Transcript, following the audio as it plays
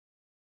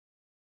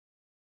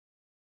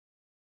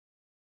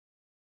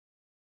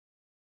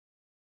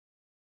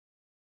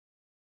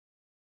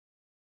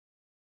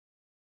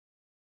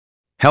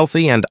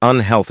Healthy and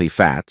Unhealthy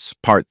Fats,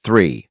 Part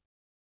 3.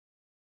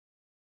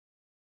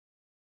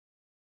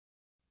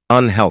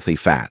 Unhealthy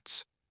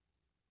fats.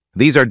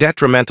 These are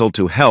detrimental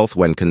to health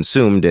when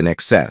consumed in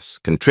excess,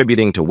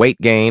 contributing to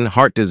weight gain,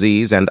 heart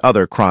disease, and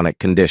other chronic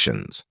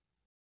conditions.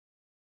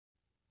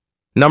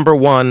 Number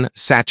 1.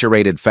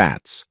 Saturated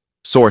fats.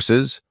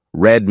 Sources: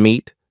 red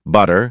meat,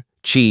 butter,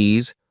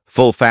 cheese,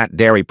 full-fat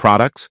dairy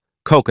products,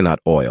 coconut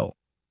oil.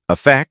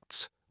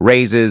 Effects: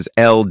 raises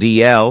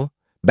LDL,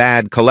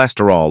 bad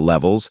cholesterol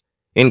levels,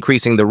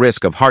 increasing the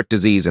risk of heart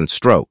disease and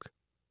stroke.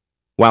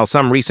 While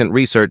some recent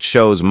research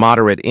shows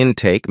moderate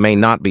intake may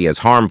not be as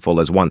harmful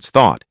as once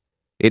thought,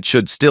 it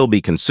should still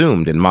be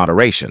consumed in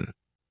moderation.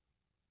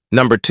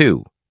 Number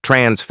 2.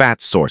 Trans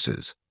fat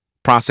sources.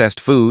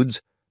 Processed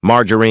foods,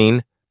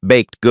 margarine,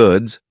 baked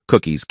goods,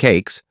 cookies,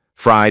 cakes,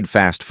 fried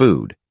fast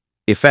food.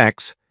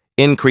 Effects: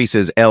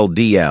 increases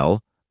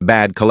LDL,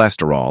 bad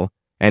cholesterol,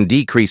 and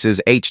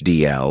decreases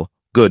HDL,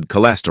 good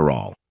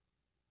cholesterol.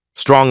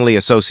 Strongly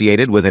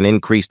associated with an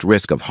increased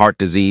risk of heart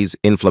disease,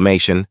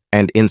 inflammation,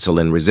 and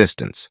insulin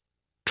resistance.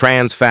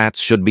 Trans fats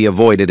should be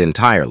avoided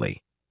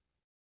entirely.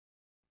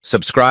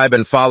 Subscribe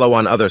and follow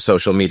on other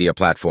social media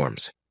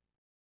platforms.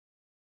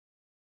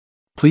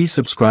 Please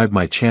subscribe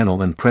my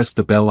channel and press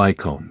the bell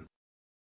icon.